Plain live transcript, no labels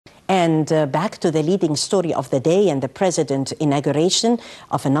And back to the leading story of the day and the President inauguration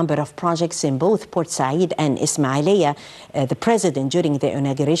of a number of projects in both Port Said and Ismailia. The President, during the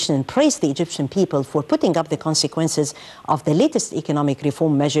inauguration, praised the Egyptian people for putting up the consequences of the latest economic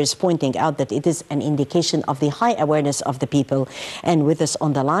reform measures, pointing out that it is an indication of the high awareness of the people. And with us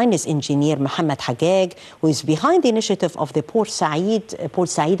on the line is Engineer Mohammad Haggag, who is behind the initiative of the Port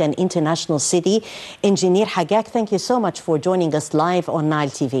Said, an international city. Engineer Haggag, thank you so much for joining us live on Nile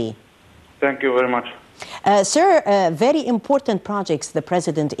TV. Thank you very much. Sir, very important projects the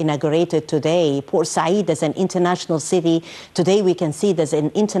President inaugurated today. Port Said as an international city. Today we can see it as an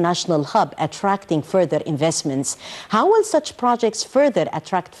international hub attracting further investments. How will such projects further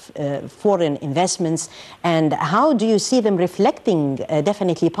attract foreign investments, and how do you see them reflecting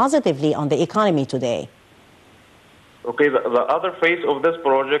definitely positively on the economy today? Okay, the other phase of this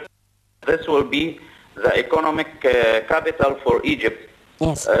project, this will be the economic capital for Egypt.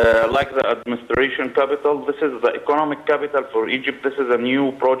 Yes. Like the administration capital, this is the economic capital for Egypt. This is a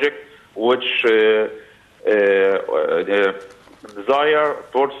new project which desire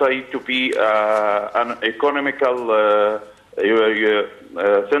Port Said to be an economical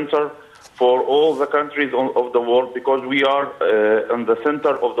center for all the countries of the world, because we are in the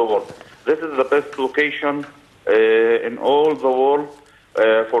center of the world. This is the best location in all the world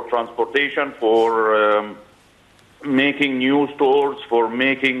for transportation, for making new stores, for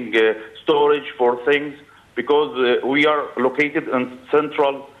making storage for things, because we are located in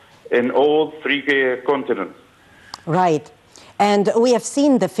central in all three continents. Right. And we have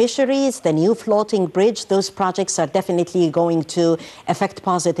seen the fisheries, the new floating bridge. Those projects are definitely going to affect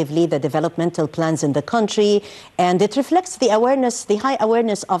positively the developmental plans in the country. And it reflects the awareness, the high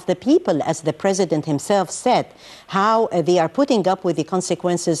awareness of the people, as the President himself said, how they are putting up with the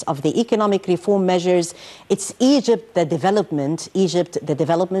consequences of the economic reform measures. It's Egypt, the development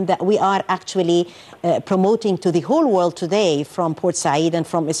that we are actually promoting to the whole world today, from Port Said and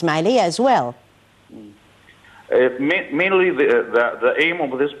from Ismailia as well. Mainly the aim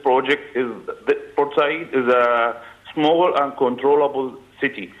of this project is that Port Said is a small and controllable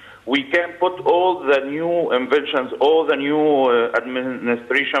city. We can put all the new inventions, all the new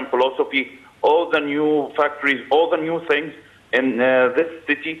administration philosophy, all the new factories, all the new things in this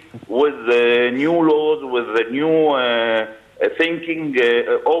city, with new laws, with the new thinking,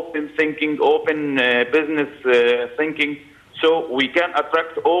 open business thinking. So we can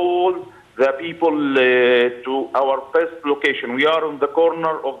attract all the people to our best location. We are on the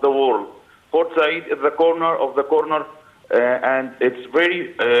corner of the world. Port Said is the corner of the corner, and it's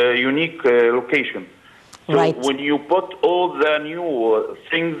very unique location. So right. When you put all the new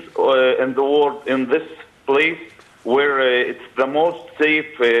things in the world in this place, where it's the most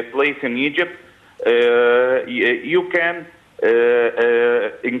safe place in Egypt, you can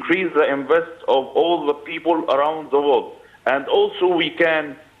increase the invest of all the people around the world. And also we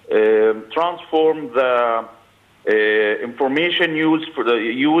can transform the information used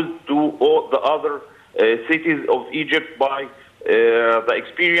to all the other cities of Egypt by the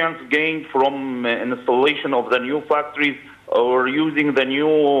experience gained from installation of the new factories, or using the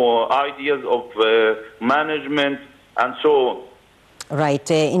new ideas of management and so on.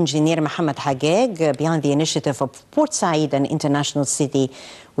 Right. Engineer Mohammad Haggag, behind the initiative of Port Said, an international city.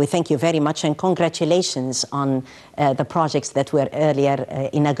 We thank you very much, and congratulations on the projects that were earlier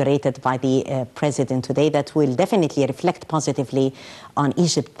inaugurated by the President today, that will definitely reflect positively on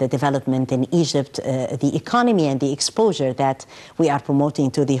Egypt, the development in Egypt, the economy and the exposure that we are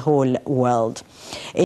promoting to the whole world.